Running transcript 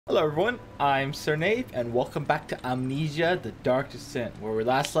Hello everyone, I'm Sir Kneif, and welcome back to Amnesia, The Dark Descent. Where we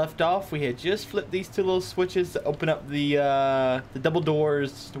last left off, we had just flipped these two little switches to open up the double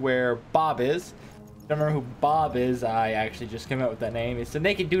doors to where Bob is. Don't remember who Bob is, I actually just came up with that name. It's the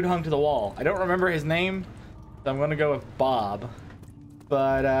naked dude hung to the wall. I don't remember his name, so I'm gonna go with Bob.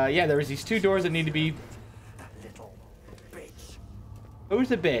 But yeah, there was these two doors that need to be... That little bitch. Who's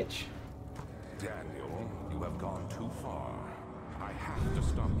the bitch? Daniel, you have gone too far. I have to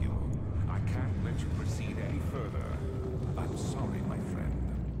stop you. I can't let you proceed any further. I'm sorry, my friend.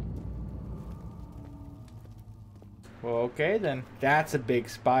 Well, okay then. That's a big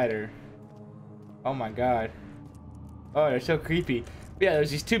spider. Oh my god. Oh, they're so creepy. But yeah, there's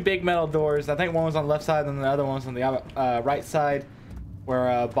these two big metal doors. I think one was on the left side and the other one was on the right side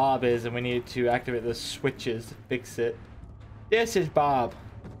where Bob is, and we needed to activate the switches to fix it. This is Bob.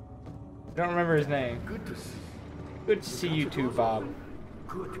 I don't remember his name. Good to see. Good to see you too, Bob.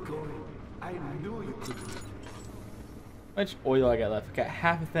 Good going. I knew you could. How much oil I got left? I got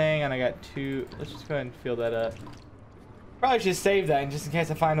half a thing and I got two. Let's just go ahead and fill that up. Probably should save that just in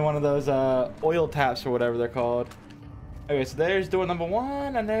case I find one of those oil taps or whatever they're called. Okay, so there's door number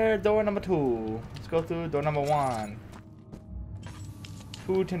 1 and there's door number 2. Let's go through door number 1.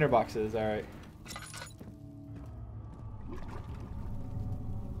 2 tinder boxes, alright.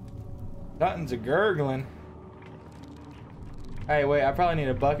 Nothing's a gurgling. Hey, wait, I probably need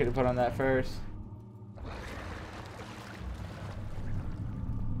a bucket to put on that first.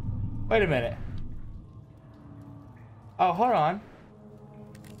 Wait a minute. Oh, hold on.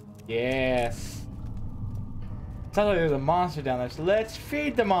 Yes. Sounds like there's a monster down there, so let's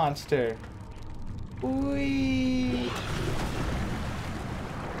feed the monster. Whee!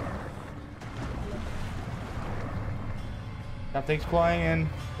 Something's playing in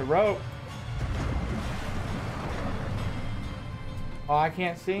the rope. Oh, I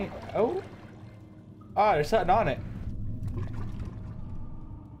can't see. Oh. Oh, there's something on it.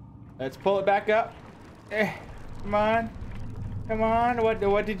 Let's pull it back up. Come on. Come on.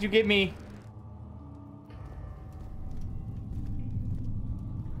 What did you give me?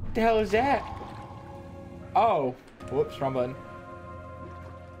 What the hell is that? Oh. Whoops, wrong button.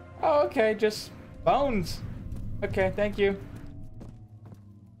 Oh, okay. Just bones. Okay, thank you.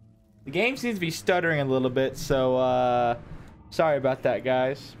 The game seems to be stuttering a little bit, so sorry about that,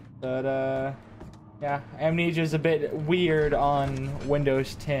 guys. But yeah, Amnesia is a bit weird on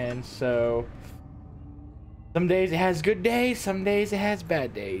Windows 10, so some days it has good days, some days it has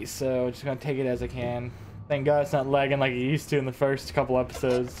bad days, so just gonna take it as I can. Thank God it's not lagging like it used to in the first couple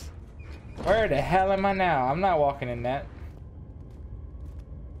episodes. Where the hell am I now? I'm not walking in that.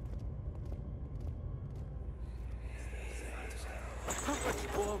 How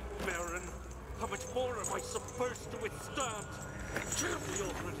much more, Baron? How much more am I supposed to withstand? Kill me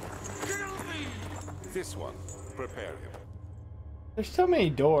already! Kill me! This one, prepare him. There's so many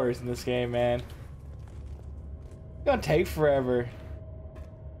doors in this game, man. It's gonna take forever.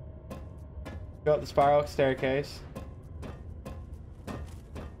 Go up the spiral staircase.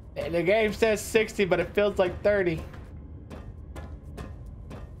 And the game says 60, but it feels like 30. What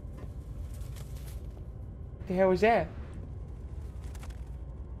the hell was that?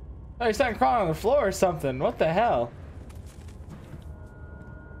 Oh, he's starting crawling on the floor or something. What the hell?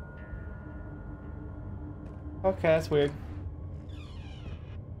 Okay, that's weird.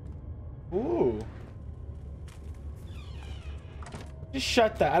 Ooh. Just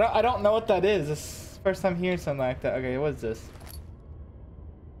shut that. I don't know what that is. This is the first time hearing something like that. Okay, what is this?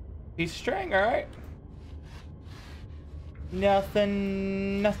 Piece of string, alright.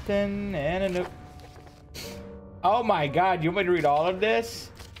 Nothing, and a nope. Oh my god, you want me to read all of this?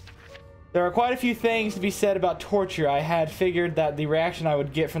 There are quite a few things to be said about torture. I had figured that the reaction I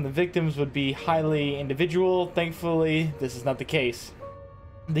would get from the victims would be highly individual. Thankfully, this is not the case.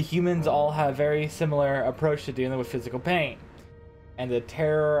 The humans all have very similar approach to dealing with physical pain and the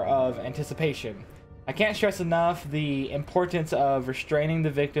terror of anticipation. I can't stress enough the importance of restraining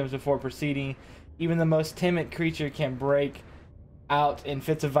the victims before proceeding. Even the most timid creature can break out in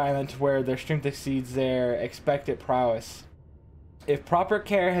fits of violence where their strength exceeds their expected prowess. If proper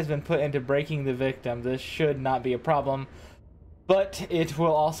care has been put into breaking the victim, this should not be a problem, but it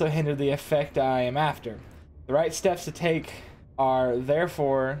will also hinder the effect I am after. The right steps to take are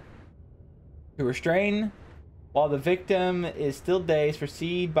therefore to restrain while the victim is still dazed.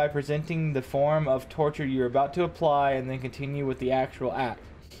 Proceed by presenting the form of torture you're about to apply, and then continue with the actual act.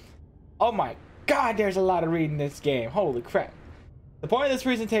 Oh my god, there's a lot of reading in this game. Holy crap. The point of this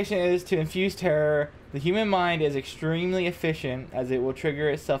presentation is to infuse terror. The human mind is extremely efficient, as it will trigger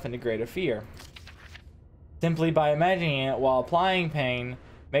itself into greater fear. Simply by imagining it while applying pain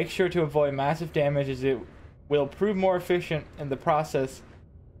Make sure to avoid massive damage as it will prove more efficient in the process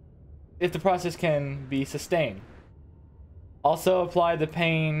if the process can be sustained. Also apply the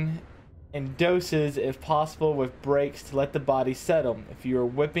pain in doses if possible with breaks to let the body settle. If you are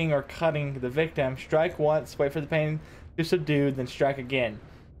whipping or cutting the victim, strike once, wait for the pain to subdue, then strike again.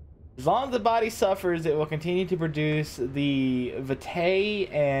 As long as the body suffers, it will continue to produce the vitae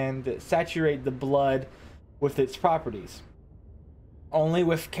and saturate the blood with its properties. Only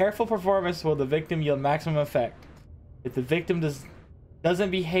with careful performance will the victim yield maximum effect. If the victim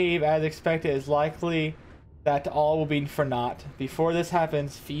doesn't behave as expected, it's likely that all will be for naught. Before this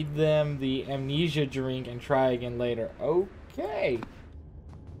happens, feed them the amnesia drink and try again later. Okay.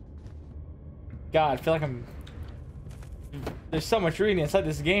 God, I feel like there's so much reading. It's like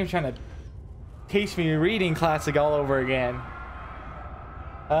this game trying to teach me a reading classic all over again.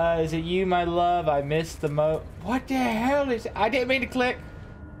 Is it you, my love? I missed the What the hell is... I didn't mean to click.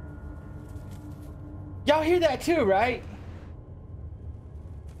 Y'all hear that too, right?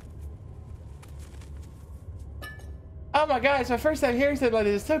 Oh my god, it's my first time hearing something like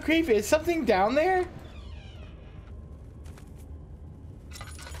this. It's so creepy. Is something down there?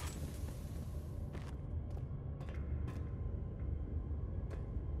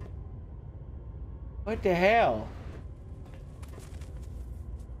 What the hell?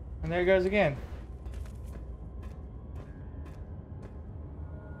 And there it goes again.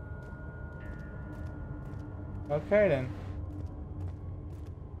 Okay then.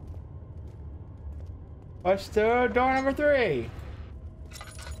 What's the door number 3?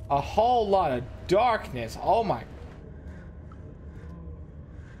 A whole lot of darkness. Oh my.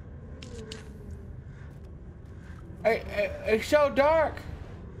 It's so dark.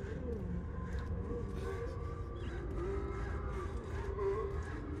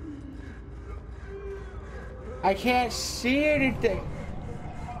 I can't see anything.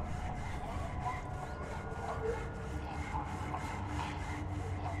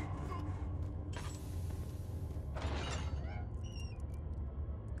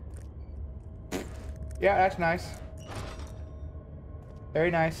 Yeah, that's nice. Very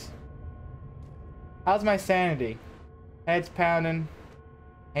nice. How's my sanity? Head's pounding.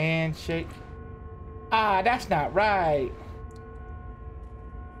 Handshake. Ah, that's not right.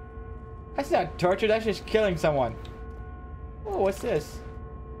 That's not torture, that's just killing someone. Oh, what's this?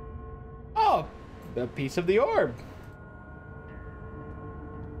 Oh, a piece of the orb.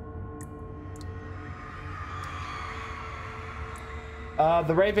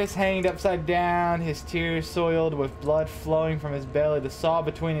 The rapist hanged upside down, his tears soiled with blood flowing from his belly. The saw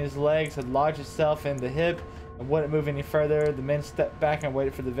between his legs had lodged itself in the hip and wouldn't move any further. The men stepped back and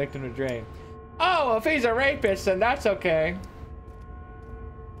waited for the victim to drain. Oh, if he's a rapist, then that's okay.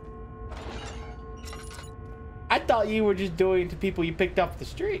 I thought you were just doing it to people you picked off the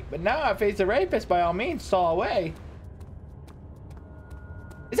street, but no, if he's a rapist, by all means, saw away.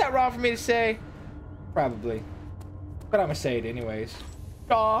 Is that wrong for me to say? Probably. But I'm gonna say it anyways.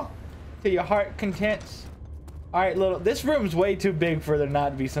 Aw, till your heart contents. Alright, this room's way too big for there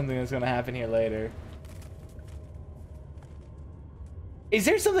not to be something that's gonna happen here later. Is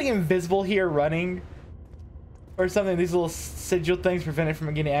there something invisible here running? Or something, these little sigil things prevent it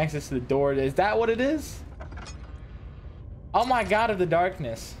from getting access to the door. Is that what it is? Oh my god of the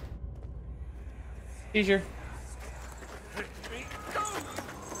darkness. Seizure.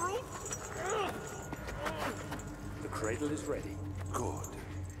 The cradle is ready. Good.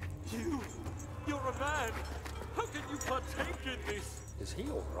 You're a man. How can you partake in this? Is he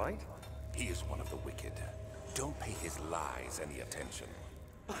all right? He is one of the wicked. Don't pay his lies any attention.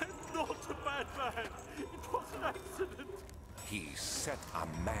 I'm not a bad man. It was an accident. He set a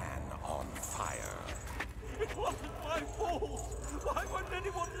man on fire. It wasn't my fault. Why won't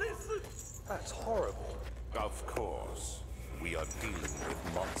anyone listen? That's horrible. Of course. We are dealing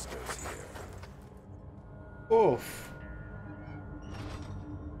with monsters here. Oof.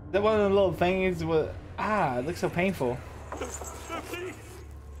 That one of the little things with it looks so painful. No, please.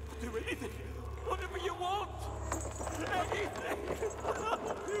 Do anything. Whatever you want. Anything. I'll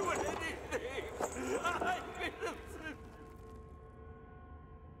do anything. I'm innocent.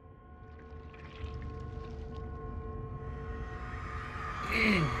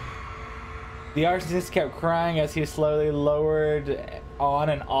 The arsonist kept crying as he slowly lowered on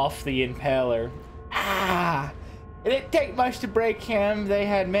and off the impaler. It didn't take much to break him. They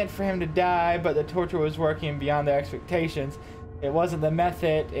had meant for him to die, but the torture was working beyond their expectations. It wasn't the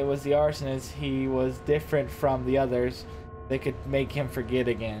method, it was the arsonist. He was different from the others. They could make him forget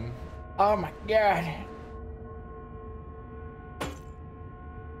again. Oh my god.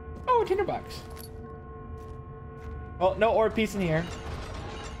 Oh, tinderbox. Well, no ore piece in here.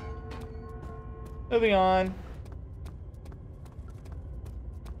 Moving on.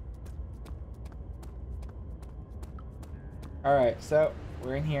 Alright, so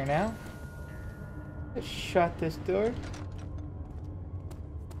we're in here now. Let's shut this door.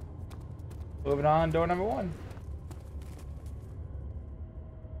 Moving on, door number 1.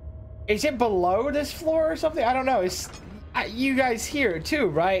 Is it below this floor or something? I don't know. It's you guys hear it too,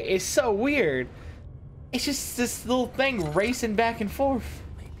 right? It's so weird. It's just this little thing racing back and forth.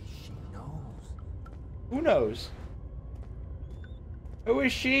 Maybe she knows. Who knows? Who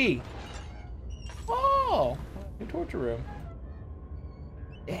is she? Oh, the torture room.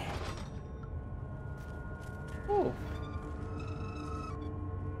 Yeah. Oh.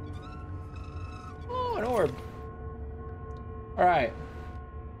 Oh, an orb. All right.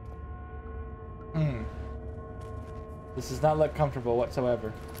 This does not look comfortable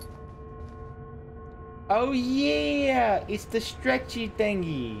whatsoever. Oh yeah, it's the stretchy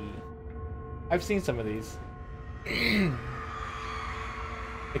thingy. I've seen some of these. The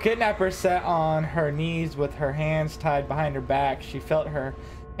kidnapper sat on her knees with her hands tied behind her back. She felt her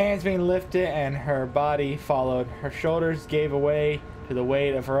hands being lifted and her body followed. Her shoulders gave way to the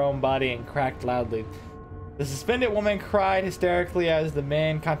weight of her own body and cracked loudly. The suspended woman cried hysterically as the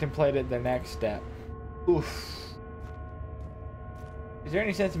men contemplated the next step. Oof. Is there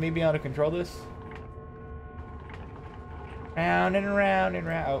any sense of me being able to control this? Round and round and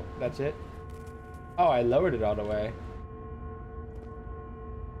round. Oh, that's it. Oh, I lowered it all the way.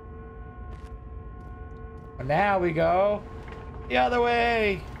 And now we go the other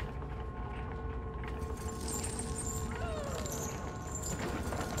way.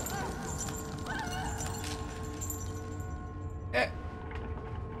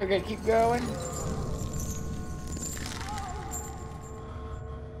 Okay, keep going.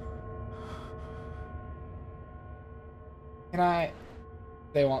 Can I?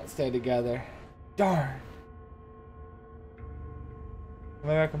 They won't stay together. Darn.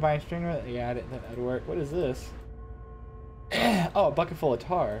 Maybe I combine string with it? Yeah, I didn't think that'd work. What is this? Oh, a bucket full of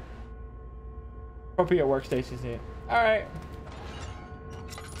tar. Appropriate workstations here. Alright.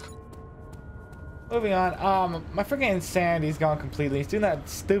 Moving on. My freaking insanity's gone completely. He's doing that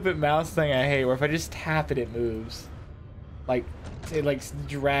stupid mouse thing I hate where if I just tap it, it moves. Like, it like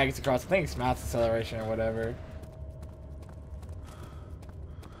drags across. I think it's mouse acceleration or whatever.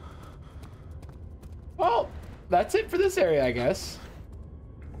 Well, that's it for this area, I guess.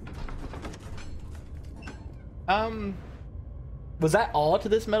 Was that all to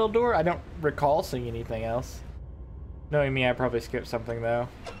this metal door? I don't recall seeing anything else. Knowing me, I probably skipped something though.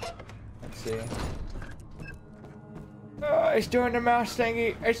 Let's see. Oh, it's doing the mouse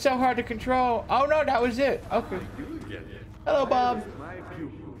thingy. It's so hard to control. Oh no, that was it. Okay. Hello, Bob. My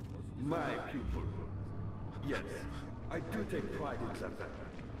pupil. My pupil. Yes, I do take pride in that.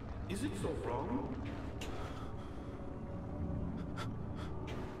 Is it so wrong?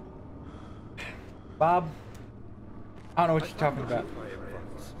 Bob, I don't know what you're talking about.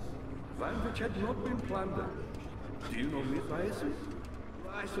 One which had not been plundered. Do you know Mithraism?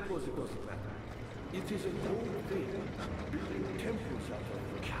 I suppose it doesn't matter. It is an old thing, building temples out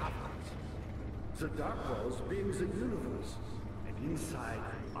of caverns. The dark walls being the universe, and inside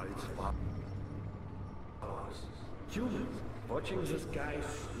are its followers. Humans watching the sky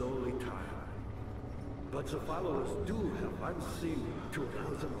slowly tire. But the followers do have one thing to allow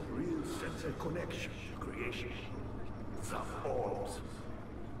them a real sense of connection to creation. The orbs.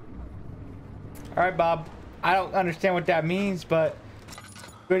 Alright, Bob. I don't understand what that means, but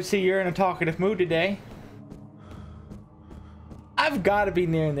good to see you're in a talkative mood today. I've got to be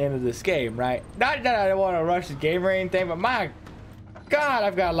nearing the end of this game, right? Not that I don't want to rush the game or anything, but my God,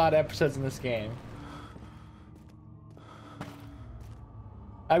 I've got a lot of episodes in this game.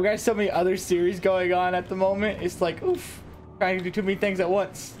 I've got so many other series going on at the moment. It's like, oof, trying to do too many things at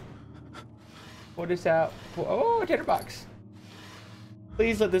once. Pull this out. Oh, tinderbox.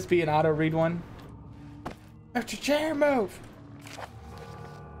 Please let this be an auto read one. Let your chair move.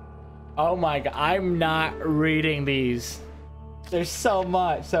 Oh my God, I'm not reading these. There's so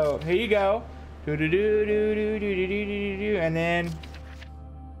much. So here you go. Do do do do do do do do do, and then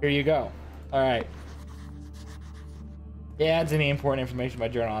here you go. All right. It adds any important information by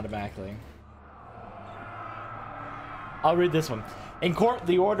journal automatically. I'll read this one. In court,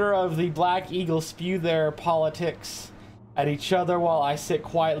 the Order of the Black Eagle spew their politics at each other while I sit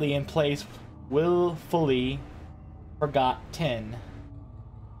quietly in place, willfully forgotten.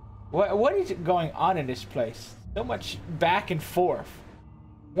 What is going on in this place? So much back and forth.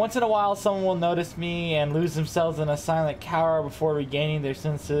 Once in a while, someone will notice me and lose themselves in a silent cower before regaining their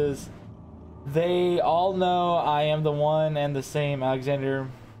senses. They all know I am the one and the same Alexander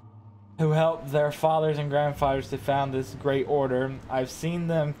who helped their fathers and grandfathers to found this great order. I've seen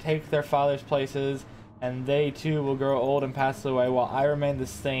them take their fathers' places, and they too will grow old and pass away, while I remain the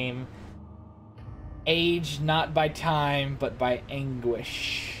same, aged not by time, but by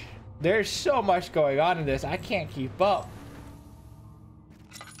anguish. There's so much going on in this, I can't keep up.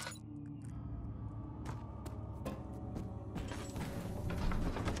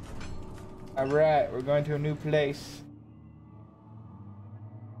 Alright, we're going to a new place.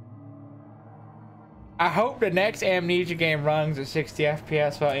 I hope the next Amnesia game runs at 60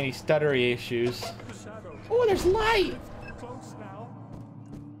 FPS without any stuttery issues. Oh, there's light!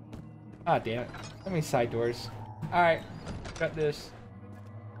 Ah, damn it. Let me side doors. Alright, got this.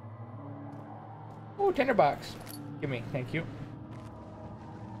 Oh, tinderbox. Give me, thank you.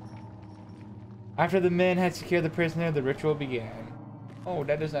 After the men had secured the prisoner, the ritual began. Oh,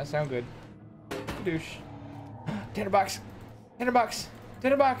 that does not sound good. Douche. Tinderbox! Tinderbox!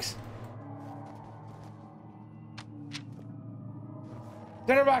 Tinderbox!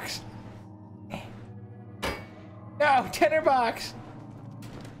 Tinderbox! No! Tinderbox!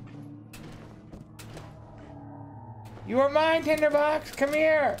 You are mine, Tinderbox! Come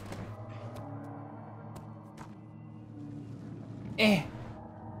here!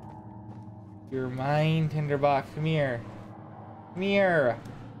 You're mine, Tinderbox. Come here. Come here.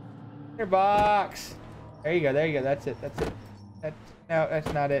 Tinderbox! There you go, there you go. That's it, that's it. No,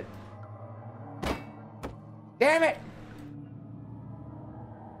 that's not it. Damn it!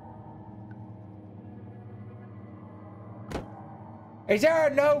 Is there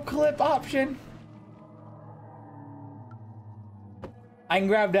a no clip option? I can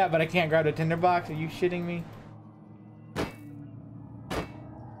grab that, but I can't grab the tinderbox. Are you shitting me?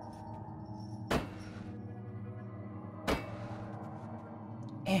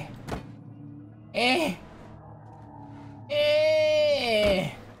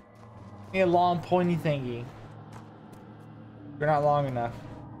 Need a long pointy thingy. You're not long enough.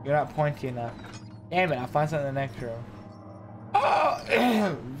 You're not pointy enough. Damn it, I'll find something in the next room.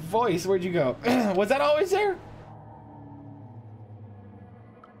 Oh! Voice, where'd you go? Was that always there?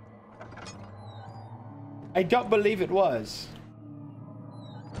 I don't believe it was.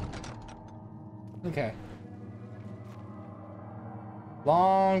 Okay.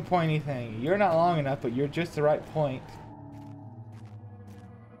 Long pointy thing. You're not long enough, but you're just the right point.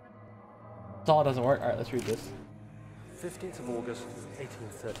 Saw doesn't work. Alright, let's read this. 15th of August,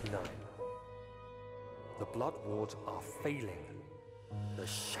 1839. The blood wards are failing. The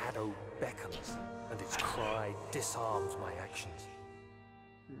shadow beckons, and its cry disarms my actions.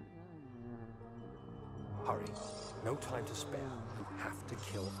 Hurry. No time to spare. You have to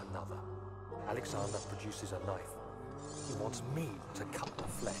kill another. Alexander produces a knife. He wants me to cut the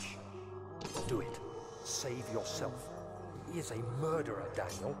flesh. Do it. Save yourself. He is a murderer,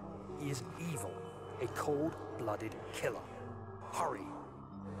 Daniel. He is evil. A cold-blooded killer. Hurry.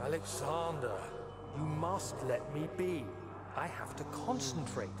 Alexander, you must let me be. I have to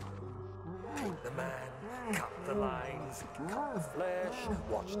concentrate. Take the man, cut the lines, cut the flesh,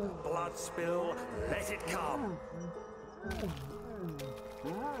 watch the blood spill, let it come.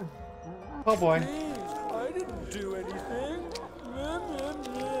 Oh boy. Please, I didn't do anything.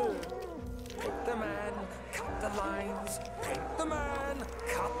 Pick the man, cut the lines. Pick the man,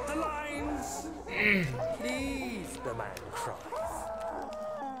 cut the lines. Please, the man cries.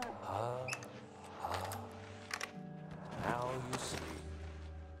 Now you see.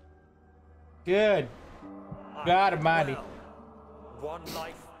 Good. God almighty. Well, one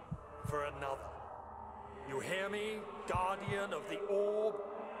life for another. You hear me, guardian of the orb?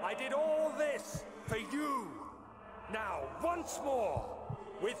 I did all this for you. Now, once more,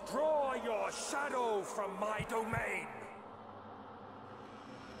 withdraw your shadow from my domain.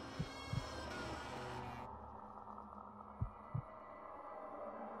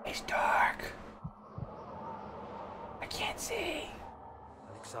 It's dark. I can't see.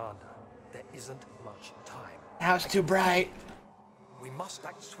 Alexander, there isn't much time. The house too bright. We must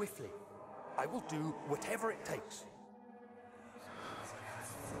act swiftly. I will do whatever it takes.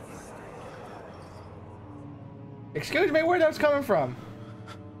 Excuse me, where that was coming from?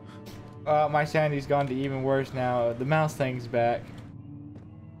 My sanity's gone to even worse now. The mouse thing's back.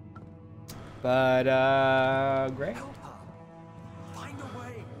 But, great. Help her. Find a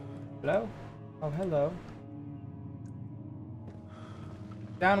way. Hello? Oh, hello.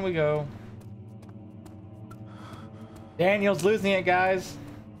 Down we go. Daniel's losing it, guys.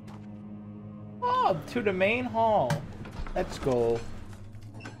 Oh, to the main hall. Let's go.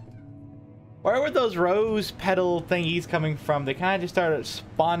 Where were those rose petal thingies coming from? They kind of just started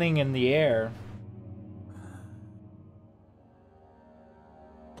spawning in the air.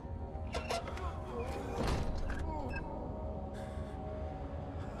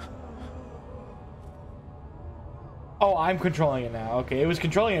 Oh, I'm controlling it now. Okay, it was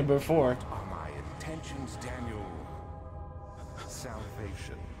controlling it before. What are my intentions, Daniel?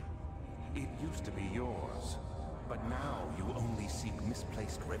 Salvation. It used to be yours, but now you only seek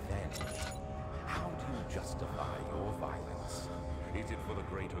misplaced revenge. How do you justify your violence? Is it for the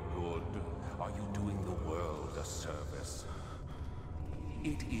greater good? Are you doing the world a service?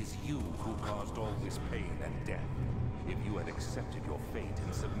 It is you who caused all this pain and death. If you had accepted your fate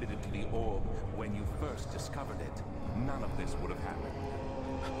and submitted to the orb when you first discovered it, none of this would have happened.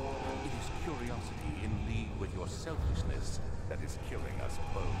 It is curiosity in league with your selfishness that is killing us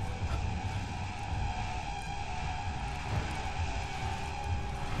both.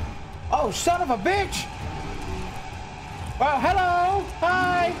 Oh, son of a bitch! Well, hello!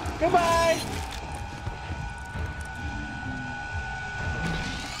 Hi! Goodbye!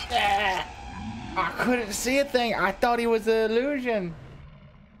 Ah, I couldn't see a thing. I thought he was an illusion.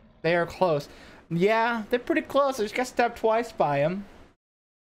 They are close. Yeah, they're pretty close. I just got stabbed twice by him.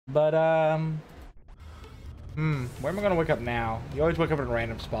 But, where am I gonna wake up now? You always wake up in a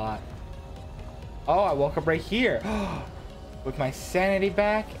random spot. Oh, I woke up right here. With my sanity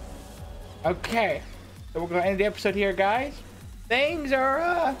back. Okay. So we're gonna end the episode here, guys. Things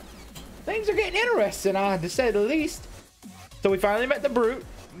are getting interesting, to say the least. So we finally met the Brute.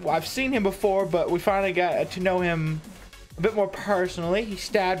 Well, I've seen him before, but we finally got to know him a bit more personally. He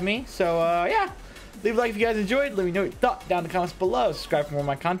stabbed me. So, yeah. Leave a like if you guys enjoyed. Let me know what you thought down in the comments below. Subscribe for more of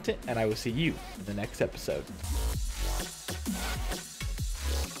my content, and I will see you in the next episode.